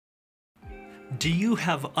Do you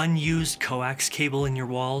have unused coax cable in your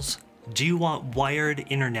walls? Do you want wired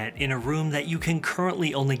internet in a room that you can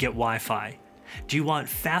currently only get Wi-Fi? Do you want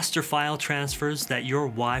faster file transfers that your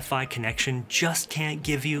Wi-Fi connection just can't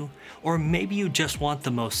give you? Or maybe you just want the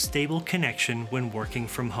most stable connection when working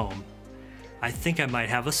from home? I think I might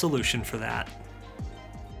have a solution for that.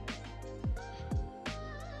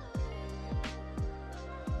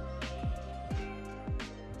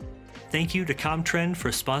 Thank you to Comtrend for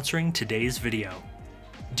sponsoring today's video.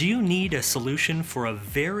 Do you need a solution for a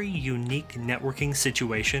very unique networking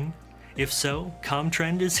situation? If so,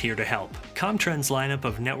 Comtrend is here to help. Comtrend's lineup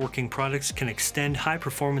of networking products can extend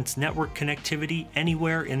high-performance network connectivity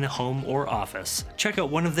anywhere in the home or office. Check out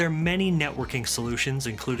one of their many networking solutions,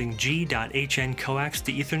 including G.Hn coax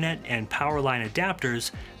to Ethernet and power line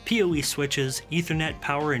adapters, PoE switches, Ethernet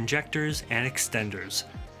power injectors, and extenders.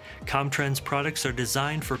 Comtrend's products are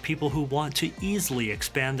designed for people who want to easily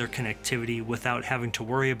expand their connectivity without having to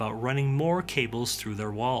worry about running more cables through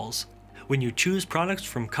their walls. When you choose products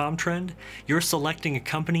from Comtrend, you're selecting a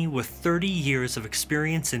company with 30 years of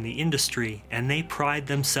experience in the industry, and they pride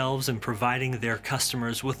themselves in providing their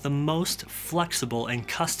customers with the most flexible and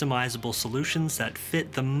customizable solutions that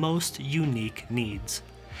fit the most unique needs.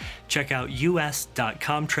 Check out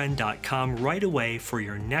us.comtrend.com right away for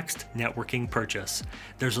your next networking purchase.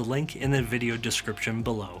 There's a link in the video description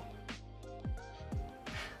below.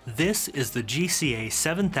 This is the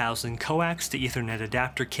GCA-7000 Coax to Ethernet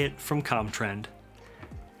Adapter Kit from Comtrend.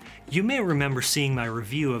 You may remember seeing my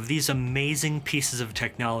review of these amazing pieces of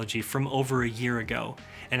technology from over a year ago,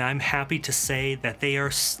 and I'm happy to say that they are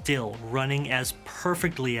still running as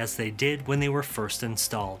perfectly as they did when they were first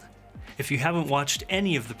installed. If you haven't watched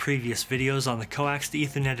any of the previous videos on the Coax to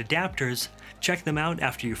Ethernet adapters, check them out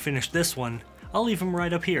after you finish this one. I'll leave them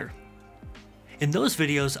right up here. In those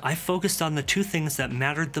videos, I focused on the two things that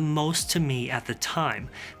mattered the most to me at the time.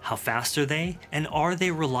 How fast are they, and are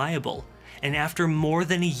they reliable? And after more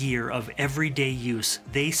than a year of everyday use,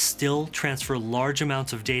 they still transfer large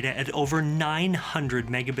amounts of data at over 900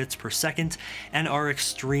 megabits per second and are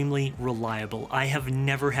extremely reliable. I have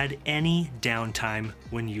never had any downtime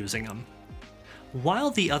when using them.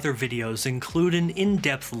 While the other videos include an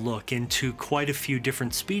in-depth look into quite a few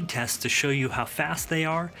different speed tests to show you how fast they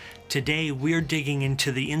are, today we're digging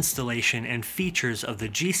into the installation and features of the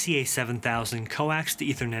GCA-7000 Coax to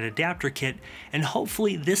Ethernet Adapter Kit, and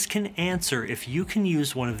hopefully this can answer if you can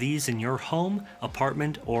use one of these in your home,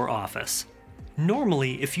 apartment, or office.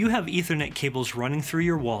 Normally, if you have Ethernet cables running through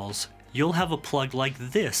your walls, you'll have a plug like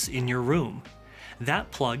this in your room.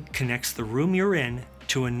 That plug connects the room you're in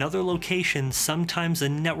to another location, sometimes a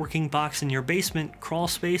networking box in your basement, crawl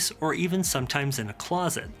space, or even sometimes in a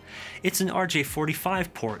closet. It's an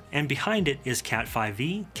RJ45 port, and behind it is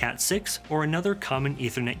Cat5e, Cat6, or another common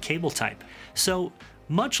Ethernet cable type. So,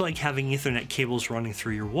 much like having Ethernet cables running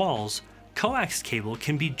through your walls, coax cable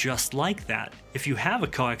can be just like that. If you have a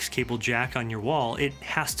coax cable jack on your wall, it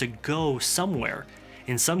has to go somewhere.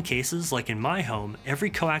 In some cases, like in my home, every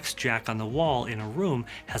coax jack on the wall in a room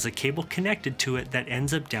has a cable connected to it that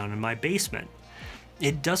ends up down in my basement.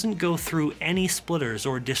 It doesn't go through any splitters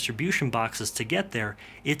or distribution boxes to get there,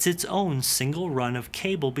 it's its own single run of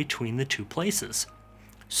cable between the two places.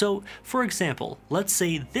 So, for example, let's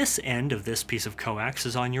say this end of this piece of coax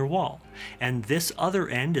is on your wall, and this other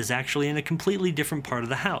end is actually in a completely different part of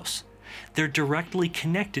the house. They're directly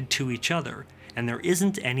connected to each other, and there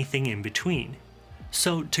isn't anything in between.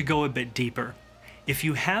 So to go a bit deeper, if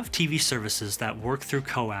you have TV services that work through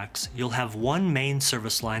coax, you'll have one main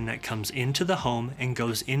service line that comes into the home and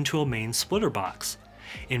goes into a main splitter box.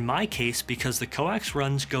 In my case, because the coax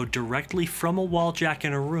runs go directly from a wall jack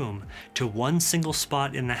in a room to one single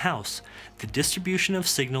spot in the house, the distribution of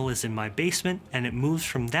signal is in my basement and it moves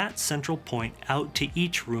from that central point out to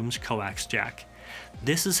each room's coax jack.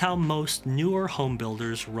 This is how most newer home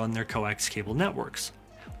builders run their coax cable networks.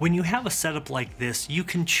 When you have a setup like this, you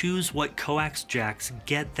can choose what coax jacks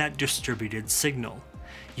get that distributed signal.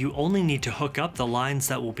 You only need to hook up the lines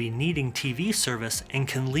that will be needing TV service and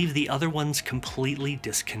can leave the other ones completely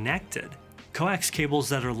disconnected. Coax cables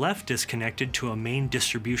that are left disconnected to a main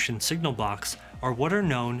distribution signal box are what are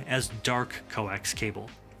known as dark coax cable.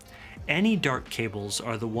 Any dark cables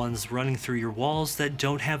are the ones running through your walls that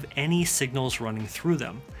don't have any signals running through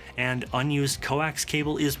them, and unused coax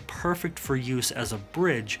cable is perfect for use as a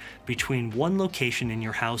bridge between one location in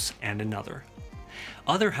your house and another.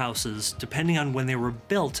 Other houses, depending on when they were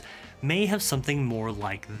built, may have something more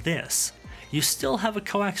like this. You still have a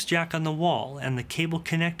coax jack on the wall, and the cable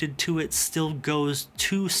connected to it still goes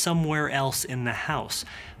to somewhere else in the house,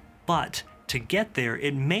 but To get there,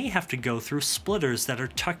 it may have to go through splitters that are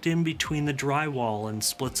tucked in between the drywall and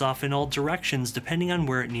splits off in all directions depending on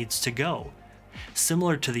where it needs to go.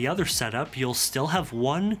 Similar to the other setup, you'll still have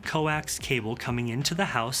one coax cable coming into the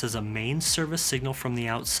house as a main service signal from the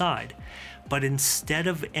outside, but instead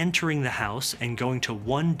of entering the house and going to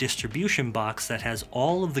one distribution box that has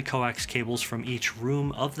all of the coax cables from each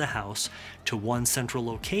room of the house to one central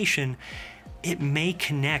location, it may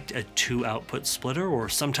connect a 2-output splitter or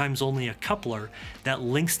sometimes only a coupler that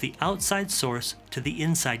links the outside source to the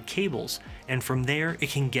inside cables, and from there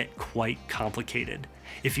it can get quite complicated.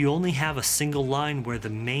 If you only have a single line where the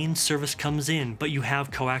main service comes in but you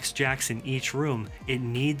have coax jacks in each room, it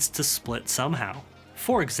needs to split somehow.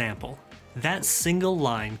 For example, that single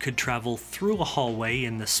line could travel through a hallway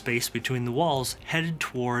in the space between the walls headed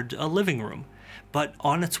toward a living room. But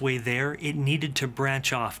on its way there, it needed to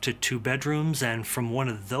branch off to 2 bedrooms, and from one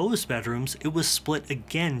of those bedrooms, it was split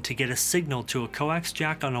again to get a signal to a coax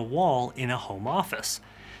jack on a wall in a home office.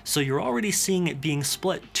 So you're already seeing it being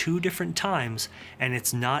split 2 different times, and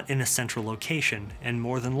it's not in a central location, and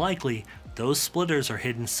more than likely, those splitters are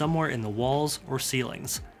hidden somewhere in the walls or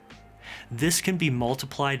ceilings. This can be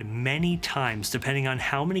multiplied many times depending on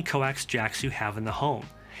how many coax jacks you have in the home.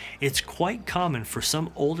 It's quite common for some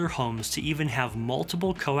older homes to even have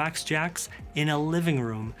multiple coax jacks in a living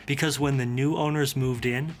room because when the new owners moved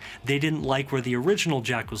in, they didn't like where the original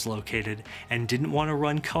jack was located and didn't want to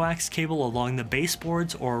run coax cable along the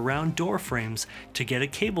baseboards or around door frames to get a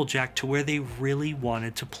cable jack to where they really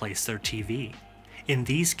wanted to place their TV. In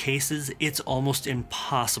these cases, it's almost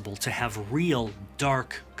impossible to have real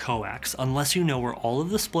dark coax unless you know where all of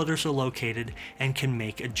the splitters are located and can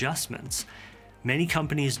make adjustments. Many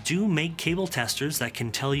companies do make cable testers that can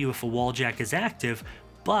tell you if a wall jack is active,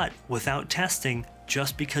 but without testing,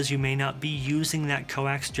 just because you may not be using that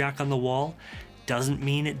coax jack on the wall, doesn't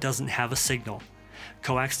mean it doesn't have a signal.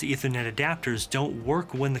 Coax to Ethernet adapters don't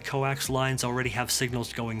work when the coax lines already have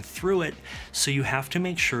signals going through it, so you have to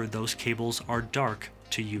make sure those cables are dark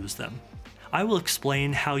to use them. I will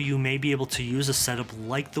explain how you may be able to use a setup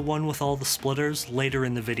like the one with all the splitters later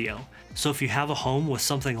in the video, so if you have a home with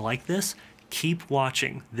something like this, keep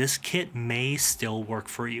watching. This kit may still work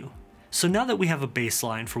for you. So now that we have a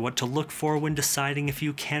baseline for what to look for when deciding if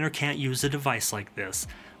you can or can't use a device like this,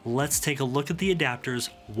 let's take a look at the adapters,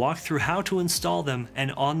 walk through how to install them,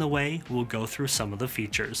 and on the way, we'll go through some of the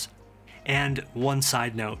features. And one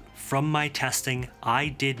side note, from my testing, I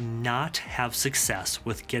did not have success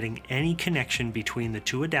with getting any connection between the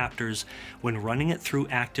 2 adapters when running it through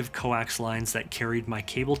active coax lines that carried my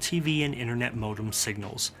cable TV and internet modem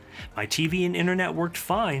signals. My TV and internet worked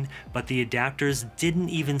fine, but the adapters didn't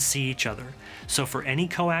even see each other. So for any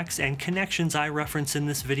coax and connections I reference in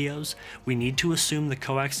this videos, we need to assume the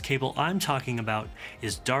coax cable I'm talking about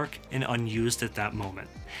is dark and unused at that moment.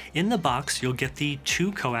 In the box, you'll get the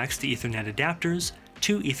 2 coax to Ethernet adapters,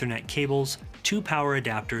 2 Ethernet cables, 2 power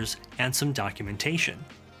adapters, and some documentation.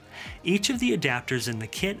 Each of the adapters in the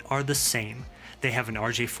kit are the same. They have an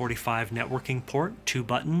RJ45 networking port, 2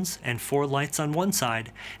 buttons, and 4 lights on one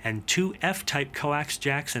side, and 2 F-type coax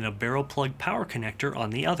jacks and a barrel plug power connector on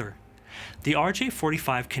the other. The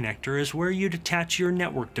RJ45 connector is where you'd attach your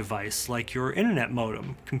network device, like your internet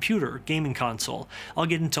modem, computer, gaming console. I'll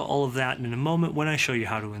get into all of that in a moment when I show you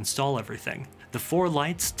how to install everything. The 4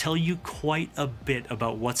 lights tell you quite a bit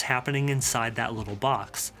about what's happening inside that little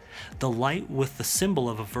box. The light with the symbol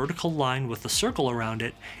of a vertical line with a circle around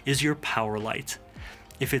it is your power light.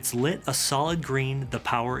 If it's lit a solid green, the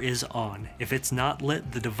power is on. If it's not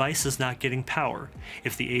lit, the device is not getting power.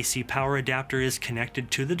 If the AC power adapter is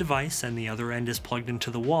connected to the device and the other end is plugged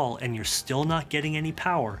into the wall and you're still not getting any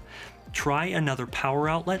power, try another power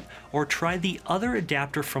outlet or try the other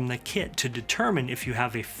adapter from the kit to determine if you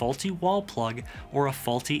have a faulty wall plug or a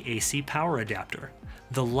faulty AC power adapter.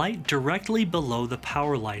 The light directly below the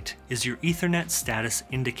power light is your Ethernet status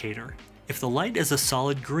indicator. If the light is a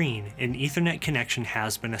solid green, an Ethernet connection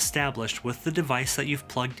has been established with the device that you've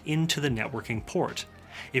plugged into the networking port.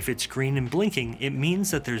 If it's green and blinking, it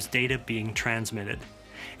means that there's data being transmitted.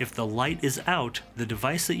 If the light is out, the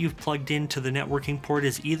device that you've plugged into the networking port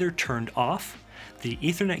is either turned off, the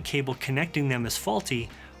Ethernet cable connecting them is faulty,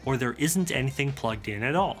 or there isn't anything plugged in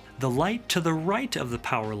at all. The light to the right of the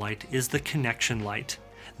power light is the connection light.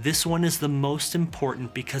 This one is the most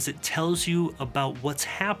important because it tells you about what's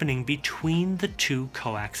happening between the 2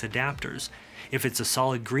 coax adapters. If it's a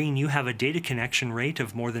solid green, you have a data connection rate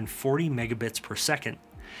of more than 40 megabits per second.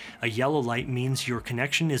 A yellow light means your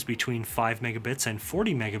connection is between 5 megabits and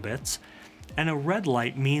 40 megabits. and a red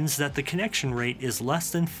light means that the connection rate is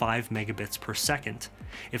less than 5 megabits per second.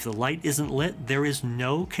 If the light isn't lit, there is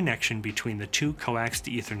no connection between the two coax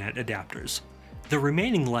to Ethernet adapters. The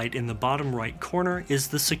remaining light in the bottom right corner is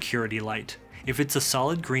the security light. If it's a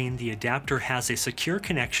solid green, the adapter has a secure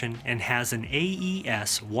connection and has an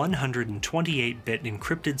AES 128-bit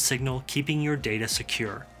encrypted signal keeping your data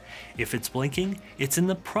secure. If it's blinking, it's in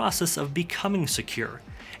the process of becoming secure,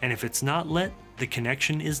 and if it's not lit, the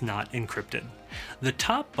connection is not encrypted. The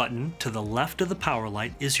top button to the left of the power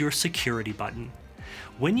light is your security button.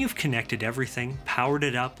 When you've connected everything, powered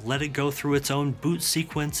it up, let it go through its own boot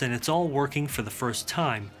sequence, and it's all working for the first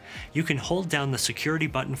time, you can hold down the security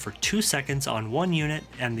button for 2 seconds on one unit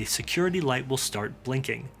and the security light will start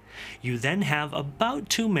blinking. You then have about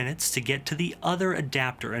 2 minutes to get to the other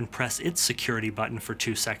adapter and press its security button for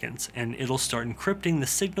 2 seconds, and it'll start encrypting the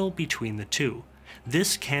signal between the two.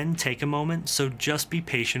 This can take a moment, so just be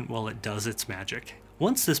patient while it does its magic.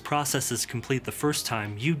 Once this process is complete the first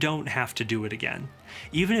time, you don't have to do it again,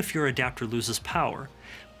 even if your adapter loses power.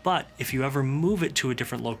 But if you ever move it to a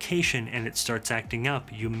different location and it starts acting up,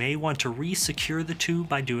 you may want to re-secure the two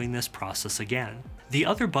by doing this process again. The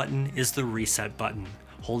other button is the reset button.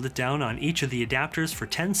 Hold it down on each of the adapters for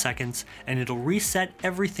 10 seconds and it'll reset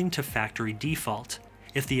everything to factory default.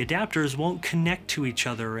 If the adapters won't connect to each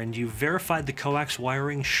other and you've verified the coax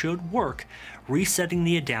wiring should work, resetting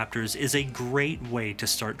the adapters is a great way to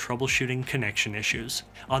start troubleshooting connection issues.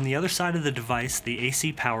 On the other side of the device, the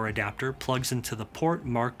AC power adapter plugs into the port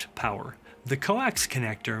marked power. The coax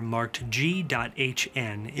connector marked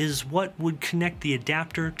G.Hn is what would connect the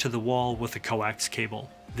adapter to the wall with a coax cable.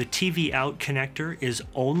 The TV out connector is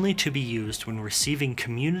only to be used when receiving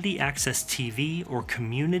community access TV or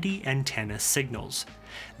community antenna signals.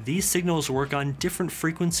 These signals work on different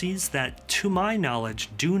frequencies that, to my knowledge,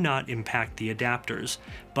 do not impact the adapters,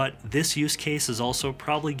 but this use case is also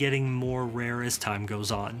probably getting more rare as time goes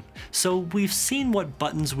on. So we've seen what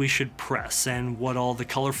buttons we should press and what all the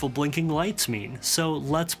colorful blinking lights mean, so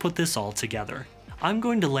let's put this all together. I'm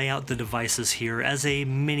going to lay out the devices here as a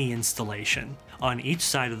mini installation. On each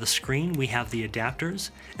side of the screen we have the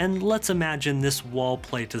adapters, and let's imagine this wall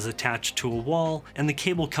plate is attached to a wall and the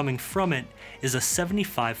cable coming from it is a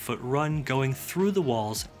 75-foot run going through the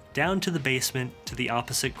walls down to the basement to the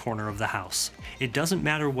opposite corner of the house. It doesn't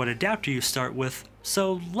matter what adapter you start with,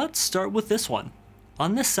 so let's start with this one.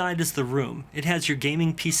 On this side is the room. It has your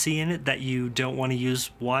gaming PC in it that you don't want to use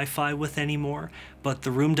Wi-Fi with anymore, but the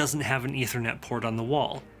room doesn't have an Ethernet port on the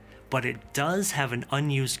wall. But it does have an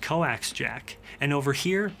unused coax jack. And over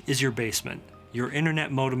here is your basement. Your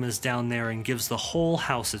internet modem is down there and gives the whole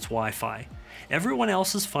house its Wi-Fi. Everyone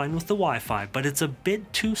else is fine with the Wi-Fi, but it's a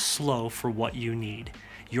bit too slow for what you need.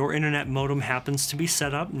 Your internet modem happens to be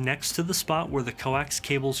set up next to the spot where the coax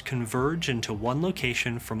cables converge into one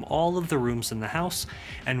location from all of the rooms in the house,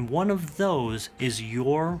 and one of those is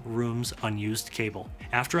your room's unused cable.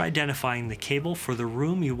 After identifying the cable for the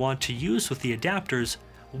room you want to use with the adapters,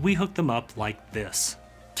 we hook them up like this.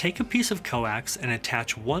 Take a piece of coax and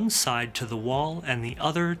attach one side to the wall and the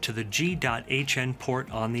other to the G.Hn port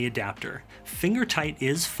on the adapter. Finger tight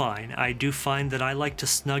is fine. I do find that I like to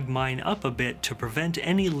snug mine up a bit to prevent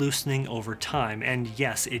any loosening over time, and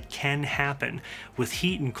yes, it can happen. With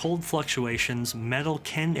heat and cold fluctuations, metal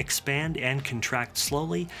can expand and contract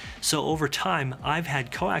slowly, so over time I've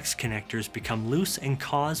had coax connectors become loose and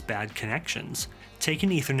cause bad connections. Take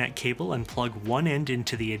an Ethernet cable and plug one end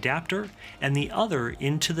into the adapter and the other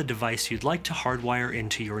into the device you'd like to hardwire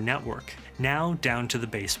into your network. Now down to the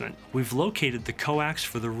basement. We've located the coax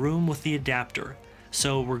for the room with the adapter,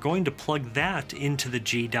 so we're going to plug that into the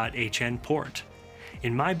G.Hn port.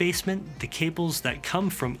 In my basement, the cables that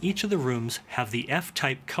come from each of the rooms have the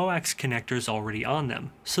F-type coax connectors already on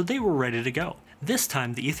them, so they were ready to go. This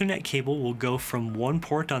time the Ethernet cable will go from one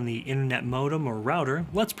port on the internet modem or router,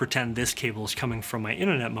 let's pretend this cable is coming from my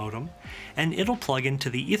internet modem, and it'll plug into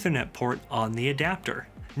the Ethernet port on the adapter.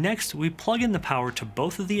 Next, we plug in the power to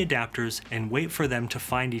both of the adapters and wait for them to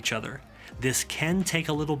find each other. This can take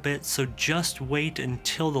a little bit, so just wait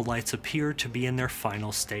until the lights appear to be in their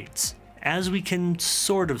final states. As we can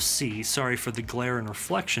sort of see, sorry for the glare and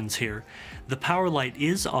reflections here, the power light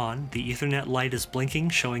is on, the Ethernet light is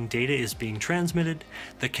blinking showing data is being transmitted,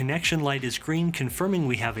 the connection light is green confirming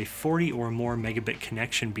we have a 40 or more megabit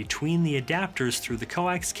connection between the adapters through the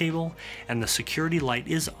coax cable, and the security light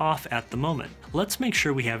is off at the moment. Let's make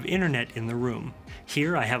sure we have internet in the room.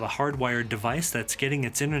 Here I have a hardwired device that's getting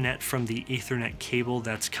its internet from the Ethernet cable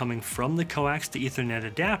that's coming from the Coax to Ethernet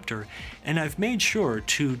adapter, and I've made sure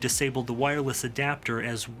to disable the wireless adapter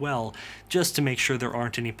as well, just to make sure there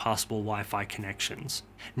aren't any possible Wi-Fi connections.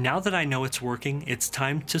 Now that I know it's working, it's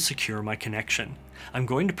time to secure my connection. I'm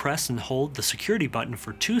going to press and hold the security button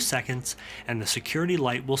for 2 seconds, and the security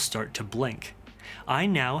light will start to blink. I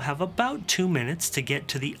now have about 2 minutes to get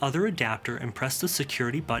to the other adapter and press the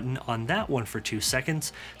security button on that one for 2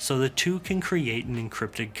 seconds so the two can create an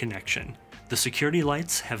encrypted connection. The security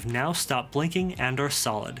lights have now stopped blinking and are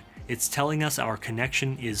solid. It's telling us our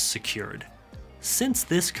connection is secured. Since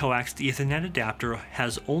this Coax to Ethernet adapter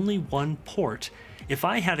has only one port, if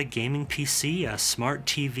I had a gaming PC, a smart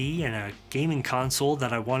TV, and a gaming console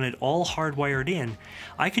that I wanted all hardwired in,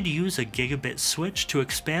 I could use a gigabit switch to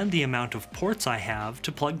expand the amount of ports I have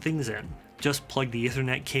to plug things in. Just plug the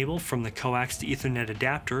Ethernet cable from the Coax to Ethernet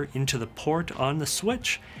adapter into the port on the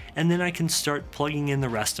switch, and then I can start plugging in the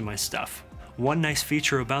rest of my stuff. One nice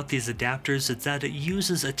feature about these adapters is that it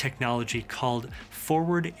uses a technology called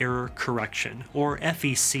Forward Error Correction, or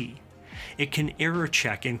FEC. It can error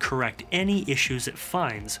check and correct any issues it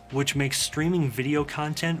finds, which makes streaming video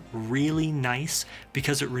content really nice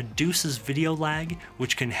because it reduces video lag,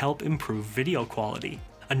 which can help improve video quality.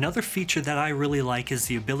 Another feature that I really like is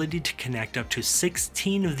the ability to connect up to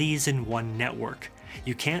 16 of these in one network.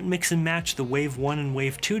 You can't mix and match the Wave 1 and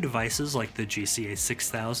Wave 2 devices like the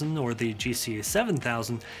GCA-6000 or the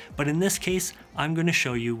GCA-7000, but in this case, I'm going to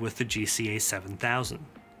show you with the GCA-7000.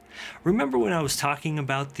 Remember when I was talking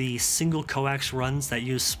about the single coax runs that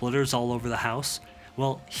use splitters all over the house?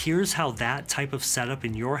 Well, here's how that type of setup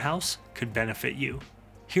in your house could benefit you.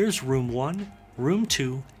 Here's room 1, room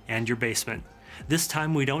 2, and your basement. This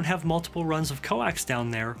time we don't have multiple runs of coax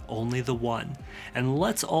down there, only the one. And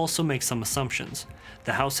let's also make some assumptions.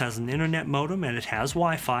 The house has an internet modem and it has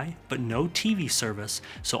Wi-Fi, but no TV service,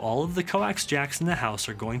 so all of the coax jacks in the house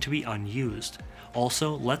are going to be unused.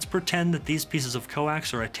 Also, let's pretend that these pieces of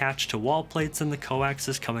coax are attached to wall plates and the coax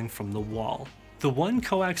is coming from the wall. The one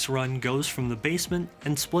coax run goes from the basement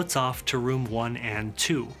and splits off to room 1 and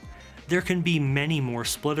 2. There can be many more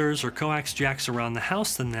splitters or coax jacks around the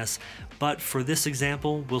house than this, but for this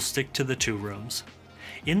example, we'll stick to the 2 rooms.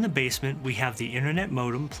 In the basement, we have the internet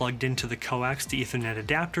modem plugged into the Coax to Ethernet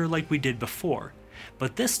adapter like we did before,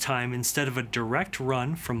 but this time, instead of a direct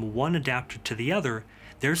run from one adapter to the other,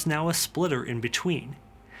 there's now a splitter in between.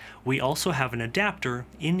 We also have an adapter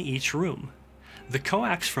in each room. The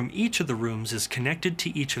coax from each of the rooms is connected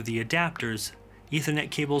to each of the adapters.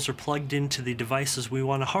 Ethernet cables are plugged into the devices we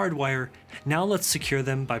want to hardwire. Now let's secure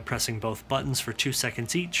them by pressing both buttons for 2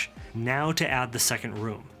 seconds each. Now to add the second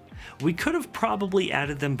room. We could have probably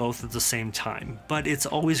added them both at the same time, but it's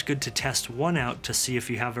always good to test one out to see if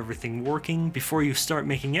you have everything working before you start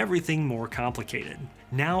making everything more complicated.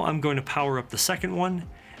 Now I'm going to power up the second one,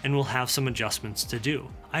 and we'll have some adjustments to do.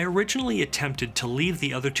 I originally attempted to leave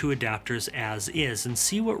the other 2 adapters as is and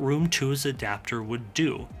see what room 2's adapter would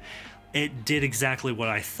do. It did exactly what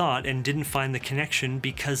I thought and didn't find the connection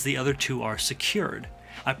because the other 2 are secured.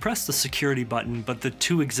 I pressed the security button, but the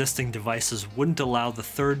 2 existing devices wouldn't allow the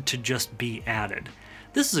third to just be added.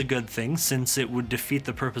 This is a good thing since it would defeat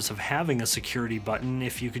the purpose of having a security button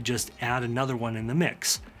if you could just add another one in the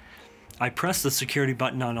mix. I pressed the security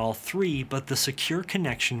button on all 3, but the secure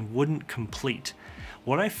connection wouldn't complete.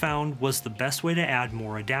 What I found was the best way to add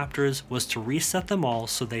more adapters was to reset them all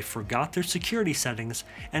so they forgot their security settings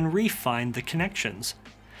and re-find the connections.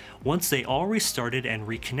 Once they all restarted and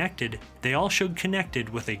reconnected, they all showed connected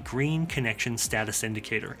with a green connection status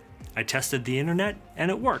indicator. I tested the internet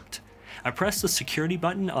and it worked. I pressed the security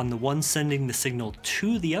button on the one sending the signal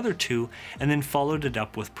to the other 2 and then followed it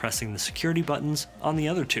up with pressing the security buttons on the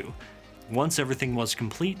other 2. Once everything was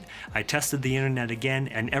complete, I tested the internet again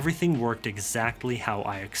and everything worked exactly how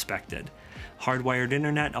I expected. Hardwired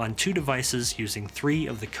internet on 2 devices using 3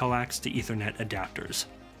 of the Coax to Ethernet adapters.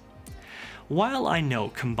 While I know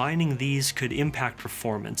combining these could impact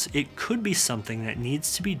performance, it could be something that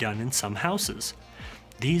needs to be done in some houses.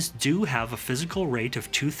 These do have a physical rate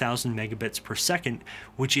of 2000 megabits per second,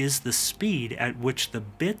 which is the speed at which the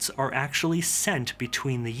bits are actually sent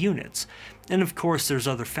between the units. And of course there's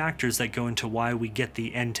other factors that go into why we get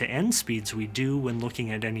the end-to-end speeds we do when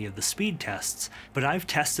looking at any of the speed tests, but I've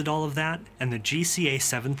tested all of that and the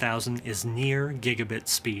GCA-7000 is near gigabit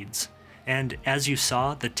speeds. And as you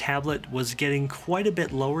saw, the tablet was getting quite a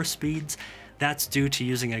bit lower speeds. That's due to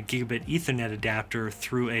using a gigabit Ethernet adapter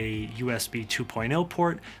through a USB 2.0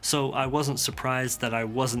 port, so I wasn't surprised that I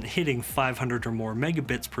wasn't hitting 500 or more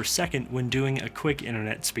megabits per second when doing a quick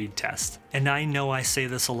internet speed test. And I know I say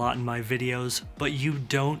this a lot in my videos, but you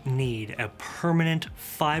don't need a permanent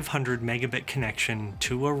 500 megabit connection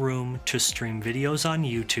to a room to stream videos on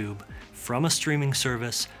YouTube from a streaming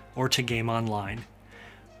service or to game online.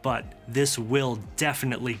 But this will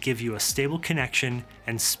definitely give you a stable connection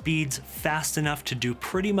and speeds fast enough to do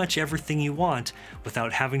pretty much everything you want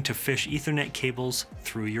without having to fish Ethernet cables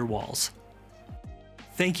through your walls.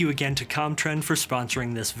 Thank you again to Comtrend for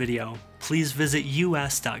sponsoring this video. Please visit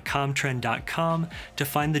us.comtrend.com to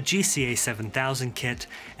find the GCA-7000 Kit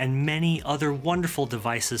and many other wonderful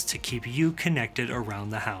devices to keep you connected around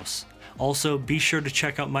the house. Also, be sure to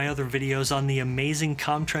check out my other videos on the amazing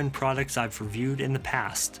Comtrend products I've reviewed in the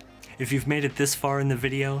past. If you've made it this far in the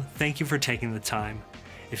video, thank you for taking the time.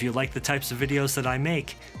 If you like the types of videos that I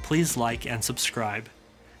make, please like and subscribe.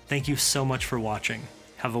 Thank you so much for watching.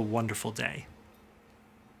 Have a wonderful day.